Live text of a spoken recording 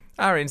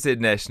RNZ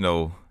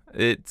National.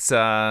 It's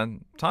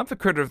time for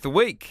Critter of the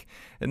Week.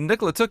 And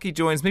Nicola Tuki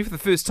joins me for the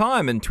first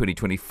time in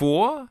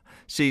 2024.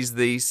 She's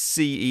the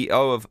CEO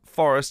of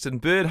Forest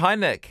and Bird. Hi,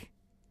 Nick.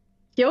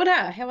 Kia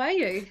ora, how are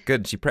you?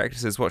 Good. She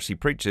practices what she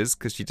preaches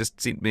because she just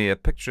sent me a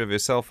picture of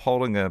herself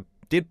holding a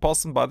dead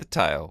possum by the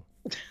tail.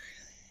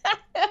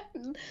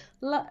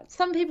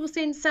 Some people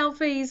send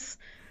selfies,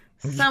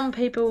 some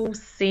people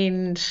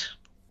send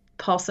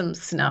possum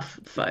snuff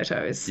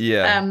photos.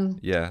 Yeah.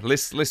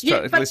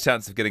 Less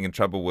chance of getting in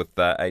trouble with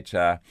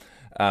HR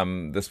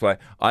this way.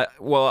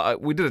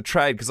 We did a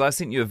trade because I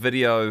sent you a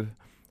video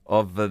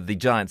of the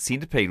giant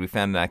centipede we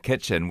found in our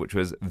kitchen, which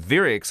was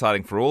very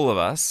exciting for all of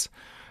us.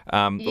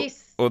 Yes.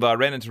 Although I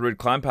ran into Rude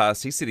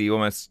Kleinpass, he said he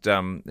almost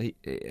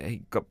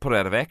he got put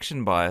out of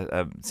action by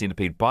a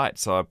centipede bite.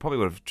 So I probably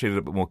would have treated it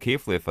a bit more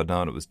carefully if I'd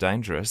known it was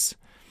dangerous.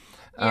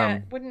 Yeah,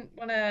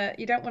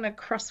 you don't want to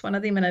cross one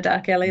of them in a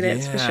dark alley,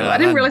 that's for sure. I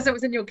didn't realise it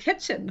was in your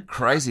kitchen.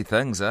 Crazy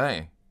things,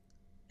 eh?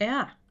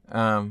 Yeah.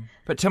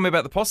 But tell me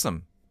about the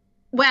possum.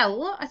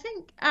 Well, I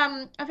think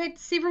I've had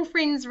several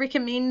friends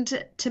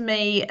recommend to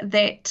me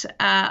that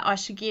I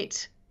should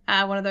get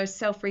one of those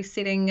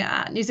self-resetting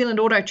New Zealand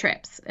auto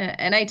traps,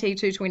 an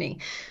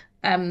AT220.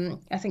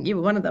 I think you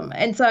were one of them.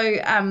 And so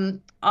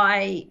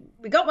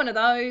we got one of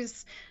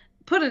those,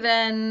 put it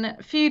in.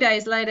 A few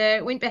days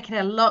later, went back and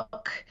had a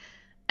look,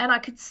 and I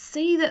could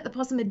see that the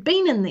possum had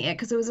been in there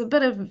because there was a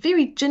bit of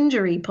very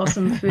gingery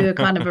possum fur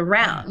kind of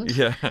around.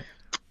 Yeah.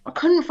 I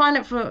couldn't find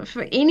it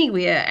for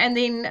anywhere. And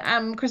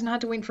then Chris and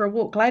Hunter went for a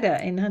walk later,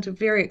 and Hunter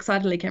very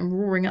excitedly came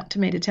roaring up to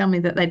me to tell me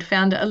that they'd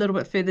found it a little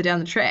bit further down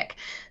the track.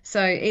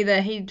 So either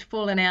he'd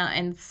fallen out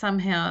and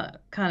somehow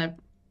kind of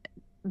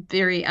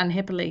very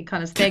unhappily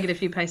kind of staggered a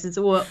few paces,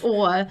 or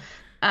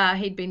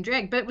he'd been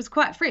dragged. But it was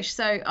quite fresh,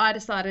 so I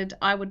decided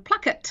I would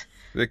pluck it.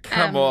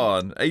 Come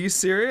on. Are you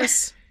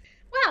serious?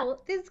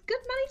 Well, there's good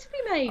money to be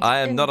made. I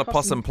am not a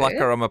possum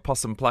plucker. I'm a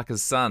possum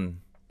plucker's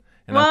son.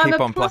 And Well, I I'm keep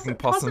a on plucking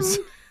possums.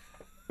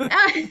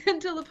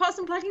 Until the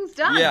possum plucking's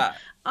done. Yeah.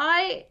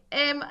 I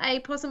am a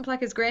possum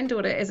plucker's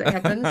granddaughter, as it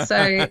happens.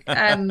 So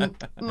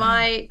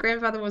my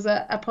grandfather was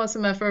a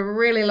possumer for a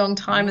really long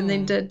time, and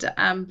then did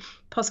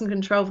possum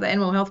control for the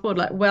Animal Health Board,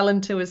 like well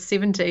into his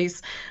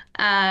 70s.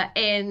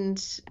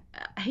 And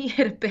he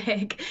had a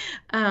bag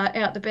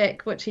out the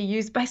back, which he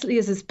used basically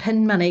as his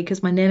pin money,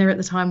 because my nana at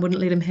the time wouldn't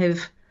let him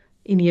have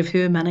any of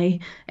her money,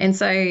 and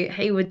so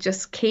he would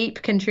just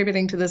keep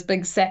contributing to this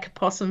big sack of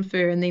possum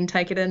fur and then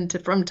take it in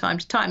from time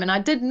to time. And I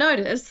did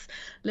notice,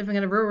 living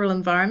in a rural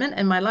environment,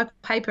 in my local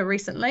paper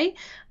recently,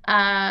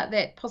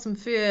 that possum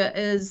fur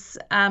is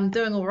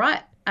doing all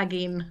right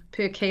again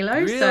per kilo.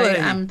 Really?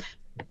 So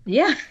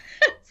yeah.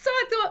 So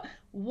I thought,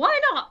 why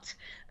not?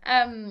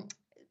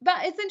 But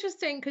it's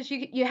interesting because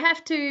you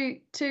have to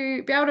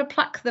be able to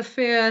pluck the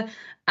fur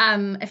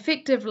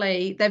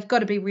effectively. They've got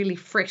to be really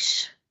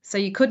fresh. So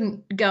you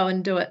couldn't go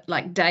and do it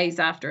like days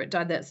after it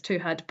died. That's too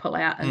hard to pull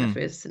out, and the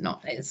fur's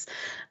not as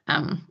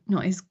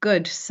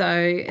good. So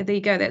there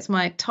you go. That's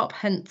my top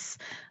hints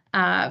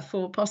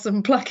for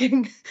possum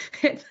plucking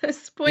at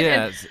this point.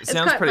 Yeah, it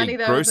sounds pretty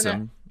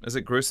gruesome. Is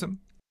it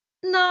gruesome?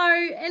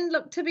 No, and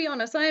look, to be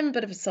honest, I am a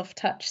bit of a soft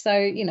touch. So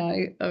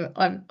I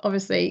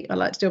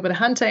like to do a bit of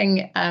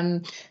hunting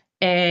and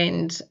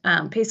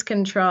pest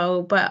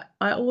control, but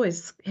I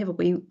always have a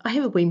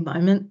wee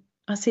moment.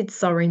 I said,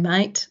 sorry,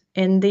 mate.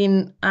 And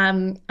then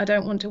I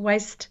don't want to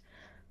waste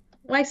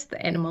the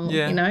animal,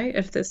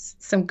 if there's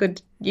some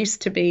good use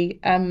to be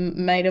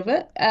made of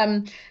it.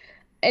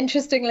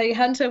 Interestingly,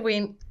 Hunter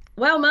went,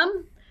 well,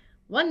 Mum,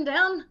 one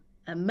down,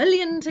 1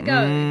 million to go.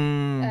 I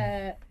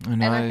know,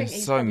 and I think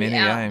he's so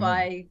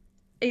many.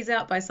 He's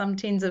out by some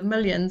tens of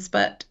millions,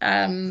 but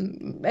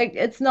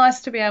it's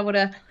nice to be able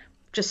to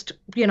just,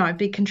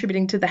 be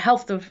contributing to the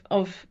health of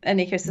an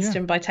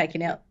ecosystem by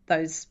taking out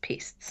those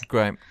pests.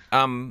 Great.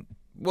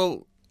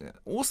 Well,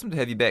 awesome to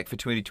have you back for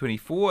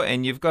 2024,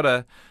 and you've got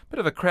a bit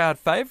of a crowd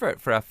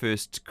favourite for our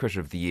first Critter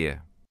of the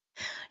Year.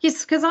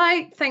 Yes, because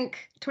I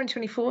think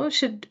 2024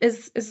 should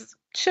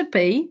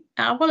be,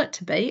 I want it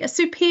to be, a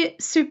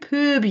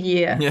superb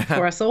year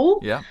for us all.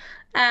 Yeah.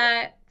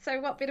 So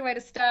what better way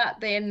to start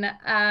than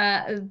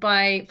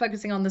by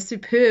focusing on the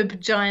superb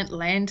giant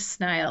land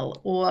snail,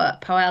 or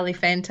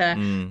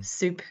Powelliphanta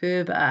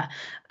superba.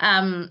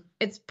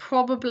 It's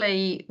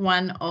probably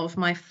one of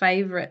my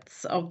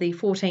favourites of the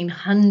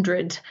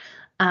 1,400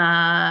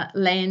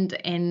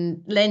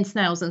 land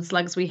snails and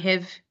slugs we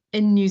have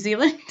in New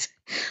Zealand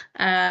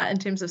in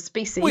terms of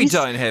species. We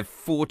don't have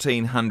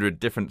 1,400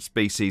 different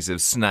species of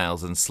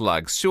snails and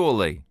slugs,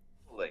 surely.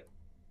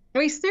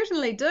 We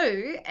certainly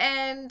do.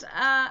 And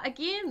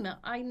again,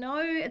 I know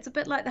it's a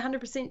bit like the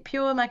 100%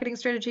 pure marketing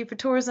strategy for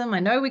tourism. I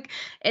know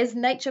as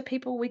nature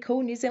people, we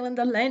call New Zealand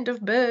the land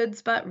of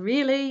birds, but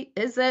really,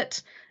 is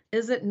it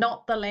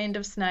not the land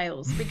of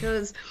snails?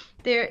 Because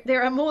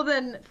there are more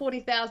than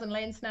 40,000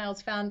 land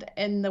snails found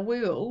in the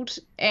world,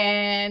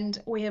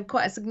 and we have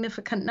quite a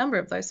significant number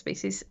of those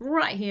species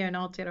right here in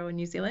Aotearoa,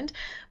 New Zealand.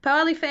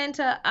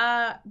 Powelliphanta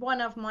are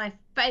one of my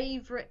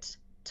favourite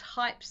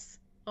types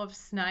of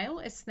snail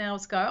as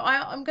snails go.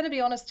 I'm going to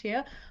be honest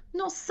here, I'm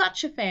not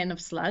such a fan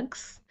of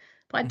slugs,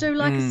 but I do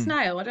like a Mm.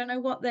 snail. I don't know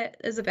what that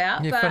is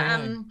about, Yeah, but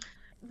funny, eh?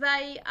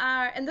 they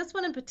are, and this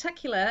one in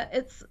particular,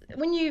 it's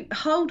when you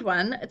hold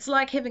one, it's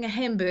like having a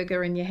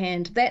hamburger in your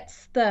hand.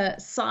 That's the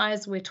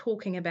size we're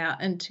talking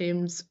about in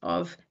terms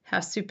of how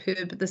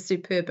superb the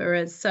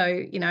superba is. So,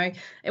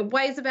 it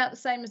weighs about the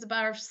same as a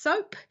bar of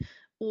soap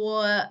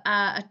or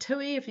a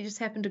tui if you just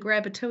happen to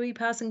grab a tui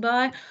passing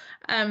by.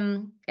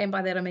 And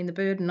by that I mean the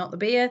bird and not the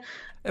bear.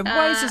 It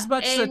weighs as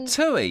much as a And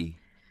tui.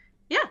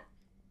 yeah,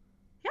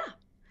 yeah,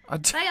 I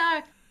d- they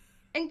are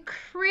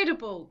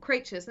incredible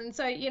creatures. And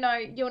so, you and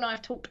I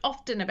have talked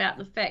often about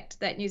the fact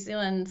that New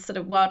Zealand's sort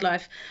of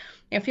wildlife,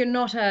 if you're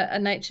not a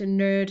nature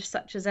nerd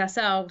such as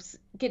ourselves,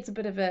 gets a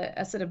bit of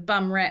a sort of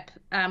bum rap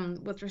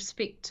with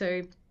respect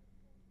to,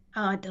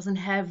 it doesn't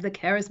have the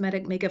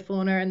charismatic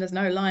megafauna and there's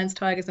no lions,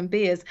 tigers, and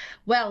bears.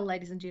 Well,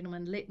 ladies and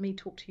gentlemen, let me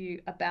talk to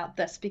you about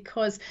this,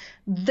 because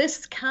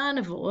this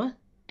carnivore,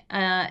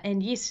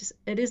 and yes,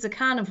 it is a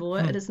carnivore,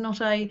 it is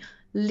not a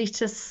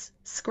lettuce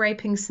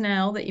scraping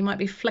snail that you might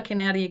be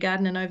flicking out of your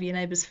garden and over your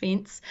neighbour's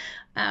fence.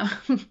 Um,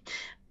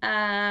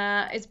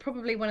 it's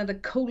probably one of the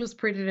coolest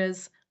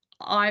predators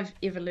I've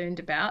ever learned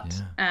about,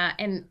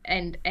 and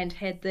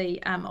had the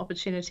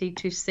opportunity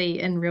to see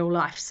in real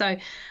life. So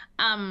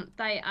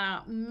they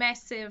are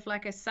massive.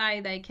 Like I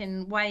say, they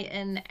can weigh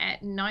in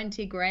at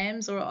 90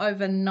 grams or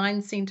over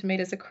 9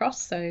 centimeters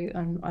across. So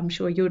I'm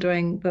sure you're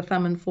doing the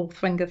thumb and fourth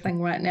finger thing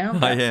right now.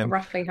 I am.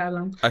 Roughly how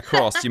long?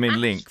 Across, you mean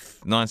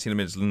length? 9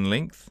 centimeters in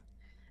length?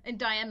 In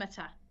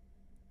diameter.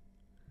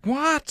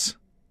 What?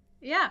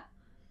 Yeah.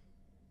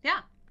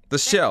 The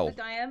shell?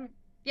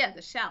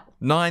 The shell.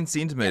 9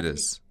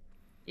 centimeters.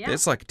 Yeah.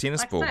 That's like a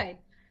tennis ball. I say.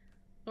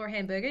 Or a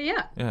hamburger,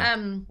 yeah.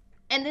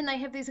 And then they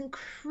have these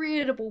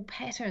incredible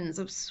patterns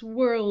of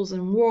swirls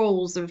and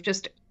whorls of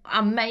just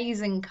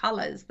amazing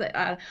colours that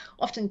are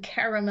often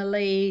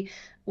caramelly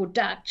or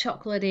dark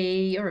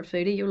chocolatey. You're a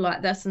foodie, you'll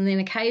like this. And then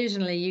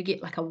occasionally you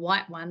get like a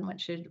white one,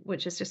 which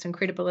is just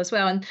incredible as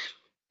well. And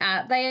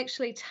they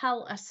actually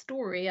tell a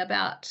story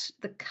about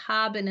the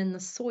carbon in the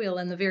soil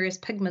and the various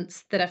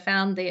pigments that are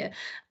found there.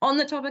 On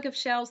the topic of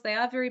shells, they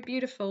are very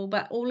beautiful,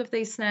 but all of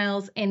these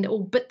snails and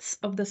all bits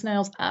of the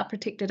snails are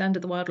protected under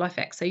the Wildlife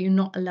Act, so you're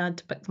not allowed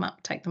to pick them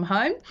up, take them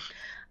home.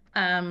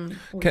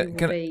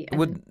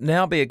 Would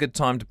now be a good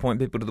time to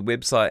point people to the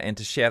website and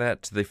to shout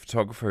out to the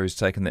photographer who's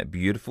taken that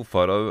beautiful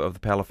photo of the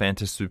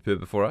Powelliphanta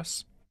superba for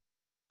us?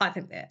 I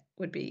think that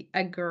would be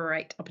a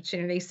great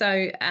opportunity.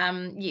 So,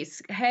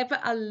 yes, have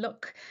a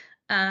look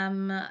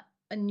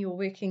in your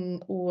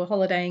working or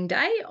holidaying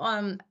day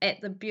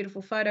at the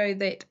beautiful photo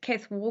that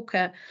Kath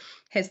Walker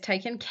has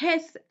taken.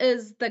 Kath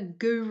is the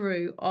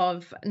guru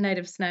of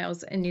native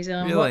snails in New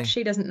Zealand. Really? What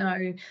she doesn't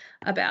know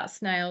about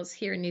snails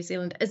here in New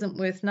Zealand isn't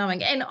worth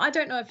knowing. And I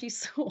don't know if you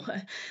saw,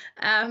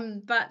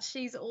 but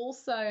she's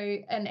also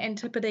an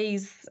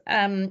Antipodes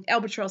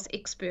albatross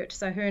expert.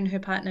 So her and her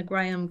partner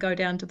Graham go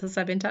down to the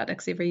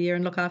subantarctics every year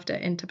and look after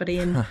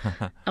Antipodean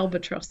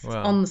albatross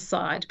on the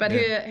side. But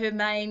her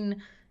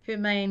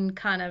main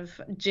kind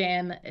of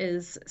jam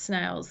is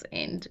snails,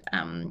 and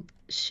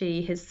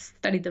she has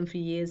studied them for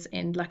years,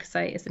 and like I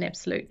say, is an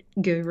absolute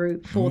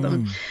guru for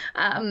them.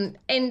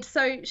 And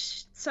so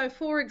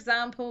for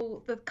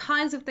example, the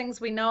kinds of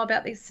things we know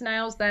about these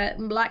snails, that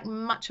like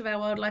much of our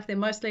wildlife, they're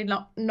mostly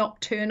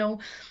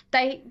nocturnal.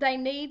 They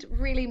need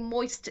really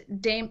moist,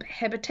 damp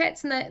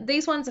habitats, and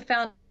these ones are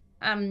found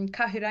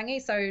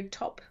Kahurangi, so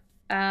top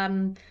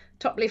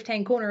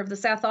left-hand corner of the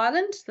South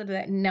Island, so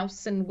that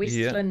Nelson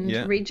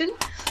Westland region.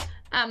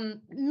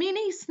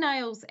 Many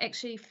snails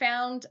actually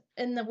found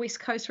in the West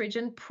Coast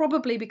region,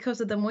 probably because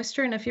of the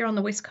moisture. And if you're on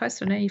the West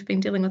Coast, I know you've been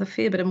dealing with a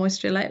fair bit of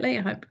moisture lately.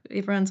 I hope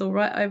everyone's all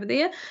right over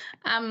there.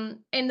 And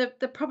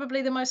the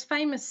probably the most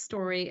famous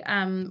story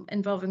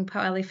involving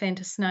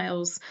Powelliphanta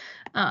snails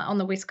on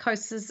the West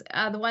Coast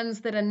are the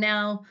ones that are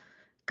now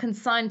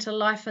consigned to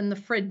life in the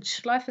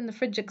fridge. Life in the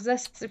fridge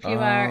exists if you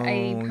are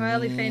a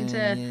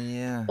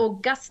Powelliphanta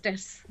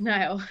Augustus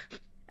snail,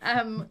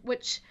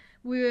 which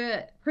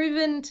were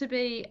proven to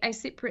be a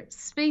separate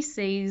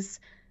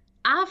species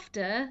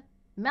after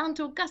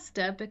Mount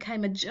Augusta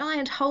became a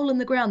giant hole in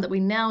the ground that we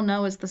now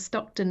know as the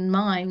Stockton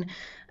Mine.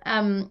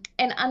 And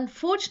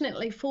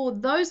unfortunately for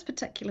those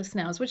particular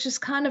snails, which is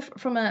kind of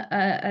from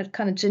a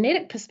kind of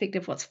genetic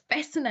perspective, what's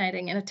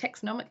fascinating, and a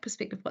taxonomic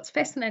perspective, what's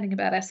fascinating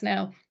about our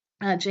snail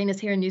genus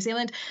here in New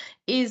Zealand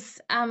is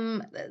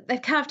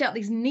they've carved out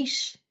these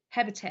niche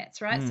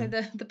habitats, right? So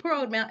the poor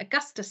old Mount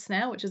Augusta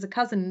snail, which is a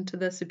cousin to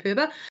the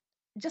superba,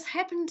 just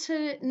happened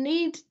to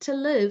need to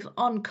live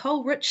on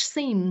coal-rich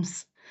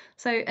seams.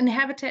 So in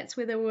habitats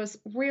where there was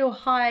real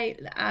high,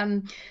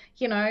 kind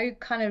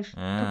of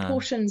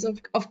proportions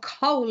of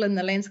coal in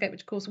the landscape,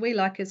 which of course we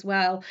like as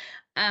well.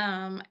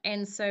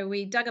 And so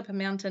we dug up a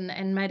mountain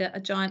and made a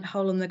giant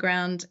hole in the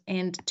ground,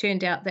 and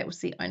turned out that was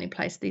the only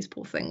place these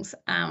poor things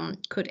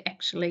could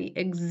actually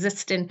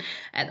exist in.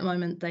 At the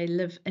moment, they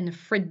live in a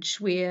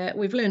fridge where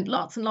we've learned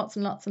lots and lots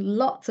and lots and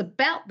lots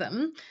about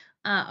them.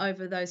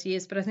 over those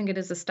years. But I think it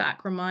is a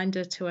stark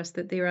reminder to us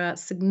that there are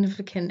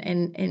significant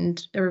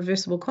and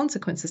irreversible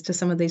consequences to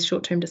some of these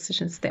short-term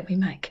decisions that we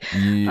make.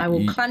 I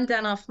will climb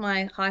down off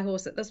my high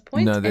horse at this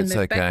point. No, that's and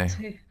move okay. Back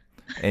to...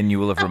 And you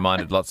will have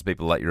reminded lots of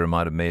people, like you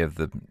reminded me of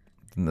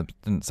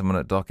didn't someone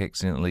at Doc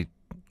accidentally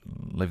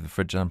leave the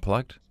fridge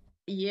unplugged?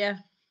 Yeah.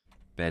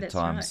 Bad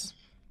times. Right.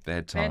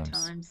 Bad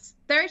times.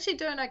 They're actually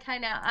doing okay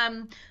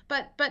now.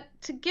 But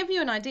to give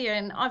you an idea,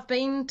 and I've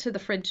been to the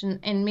fridge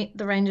and met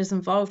the rangers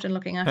involved in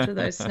looking after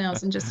those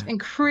snails, and just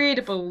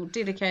incredible,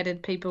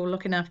 dedicated people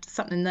looking after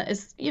something that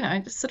is,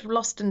 just sort of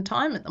lost in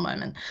time at the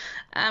moment.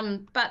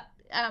 But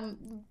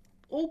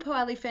all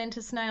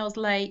Powelliphanta snails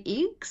lay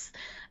eggs,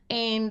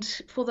 and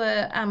for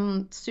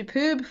the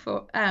superb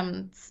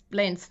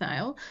land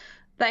snail,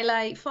 they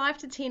lay 5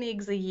 to 10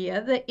 eggs a year.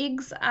 The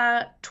eggs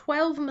are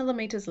 12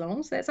 millimeters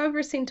long, so that's over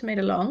a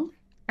centimeter long,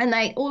 and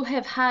they all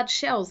have hard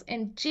shells.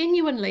 And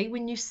genuinely,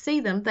 when you see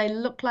them, they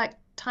look like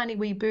tiny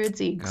wee birds'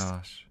 eggs.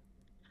 Gosh,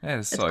 that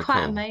is it's so quite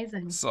cool.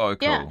 Amazing. So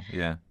cool,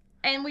 yeah.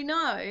 And we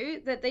know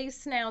that these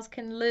snails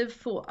can live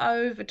for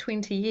over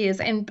 20 years.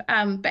 And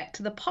back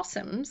to the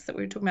possums that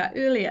we were talking about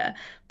earlier,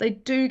 they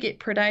do get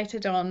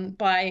predated on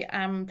by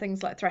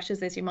things like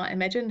thrushes, as you might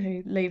imagine,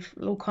 who leave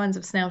all kinds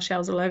of snail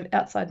shells all over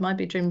outside my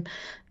bedroom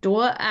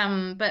door,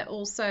 but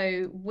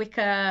also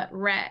wicker,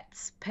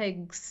 rats,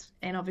 pigs,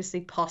 and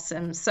obviously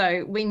possums.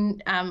 So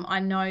when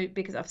I know,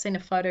 because I've seen a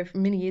photo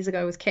from many years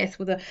ago with Kath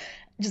with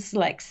just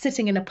like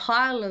sitting in a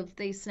pile of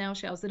these snail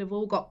shells that have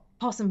all got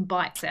possum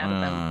bites out of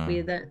them,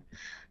 where the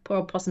poor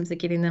old possums are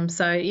getting them.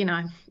 So,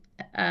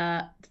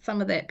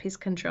 some of that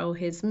pest control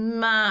has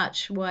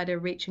much wider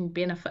reaching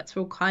benefits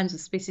for all kinds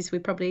of species we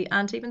probably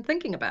aren't even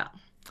thinking about.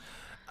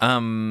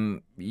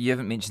 You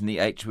haven't mentioned the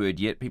H word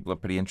yet. People are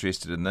pretty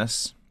interested in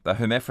this. The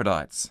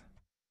hermaphrodites.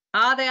 They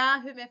are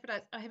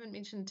hermaphrodites. I haven't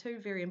mentioned two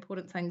very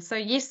important things. So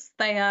yes,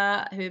 they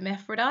are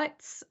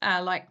hermaphrodites,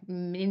 like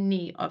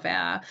many of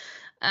our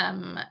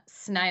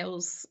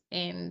snails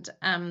and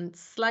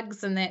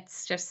slugs, and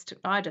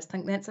I just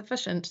think that's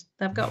efficient.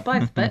 They've got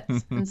both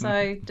bits, and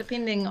so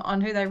depending on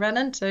who they run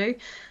into,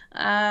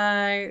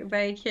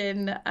 they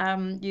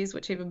can use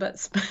whichever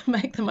bits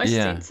make the most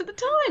sense at the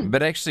time.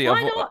 But actually,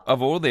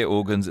 of all their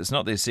organs, it's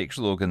not their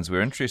sexual organs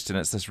we're interested in.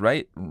 It's this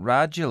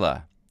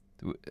radula.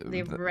 The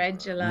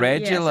radula.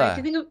 Radula. Yeah, so if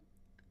you think of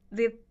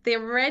the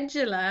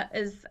radula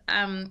is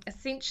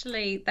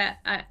essentially that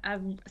a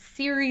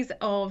series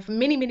of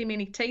many, many,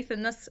 many teeth.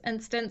 In this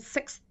instance,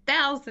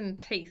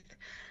 6,000 teeth.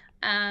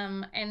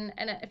 And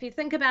if you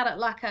think about it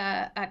like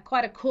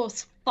quite a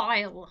coarse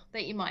file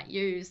that you might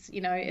use,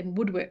 in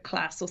woodwork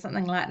class or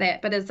something like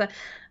that, but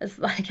it's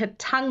like a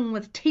tongue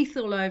with teeth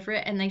all over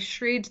it, and they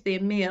shred their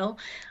meal.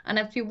 And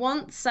if you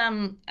want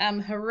some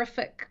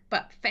horrific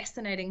but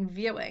fascinating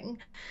viewing,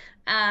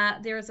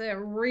 there is a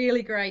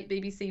really great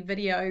BBC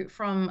video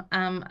from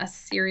a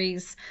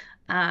series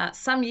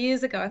some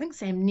years ago. I think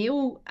Sam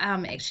Neill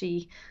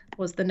actually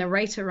was the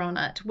narrator on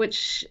it,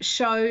 which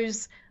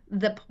shows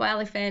the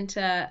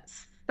Powelliphanta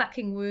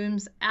sucking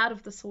worms out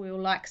of the soil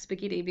like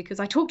spaghetti, because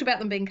I talked about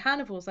them being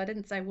carnivores. I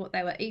didn't say what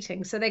they were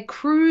eating. So they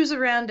cruise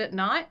around at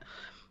night,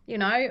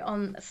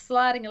 on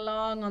sliding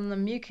along on the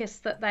mucus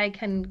that they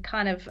can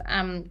kind of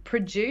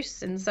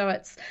produce. And so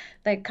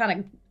they're kind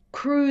of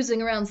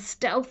cruising around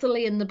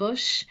stealthily in the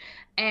bush,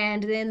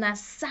 and then they're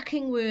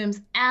sucking worms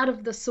out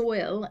of the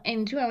soil.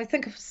 And we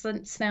think of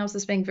snails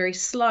as being very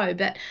slow,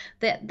 but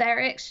that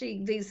they're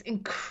actually these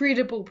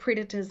incredible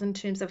predators in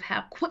terms of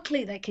how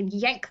quickly they can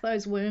yank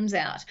those worms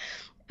out.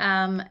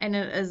 And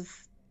it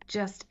is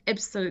just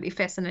absolutely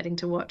fascinating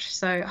to watch.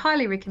 So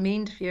highly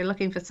recommend, if you're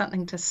looking for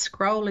something to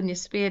scroll in your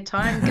spare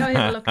time, go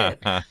have a look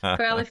at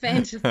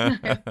Powelliphanta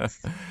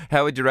snails.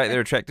 How would you rate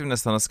their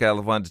attractiveness on a scale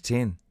of 1 to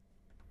 10?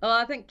 Well,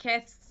 I think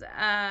Kath's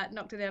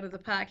knocked it out of the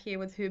park here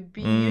with her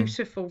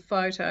beautiful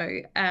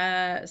photo.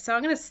 So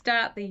I'm going to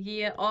start the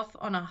year off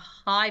on a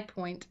high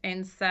point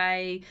and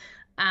say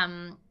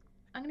I'm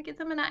going to give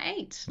them an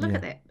 8. Look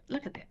at that.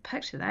 Look at that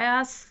picture. They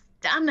are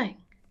stunning.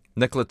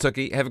 Nicola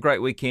Tukey, have a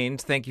great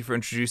weekend. Thank you for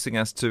introducing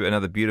us to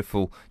another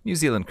beautiful New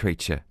Zealand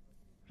creature.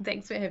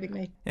 Thanks for having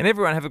me. And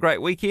everyone, have a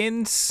great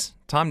weekend.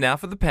 Time now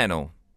for the panel.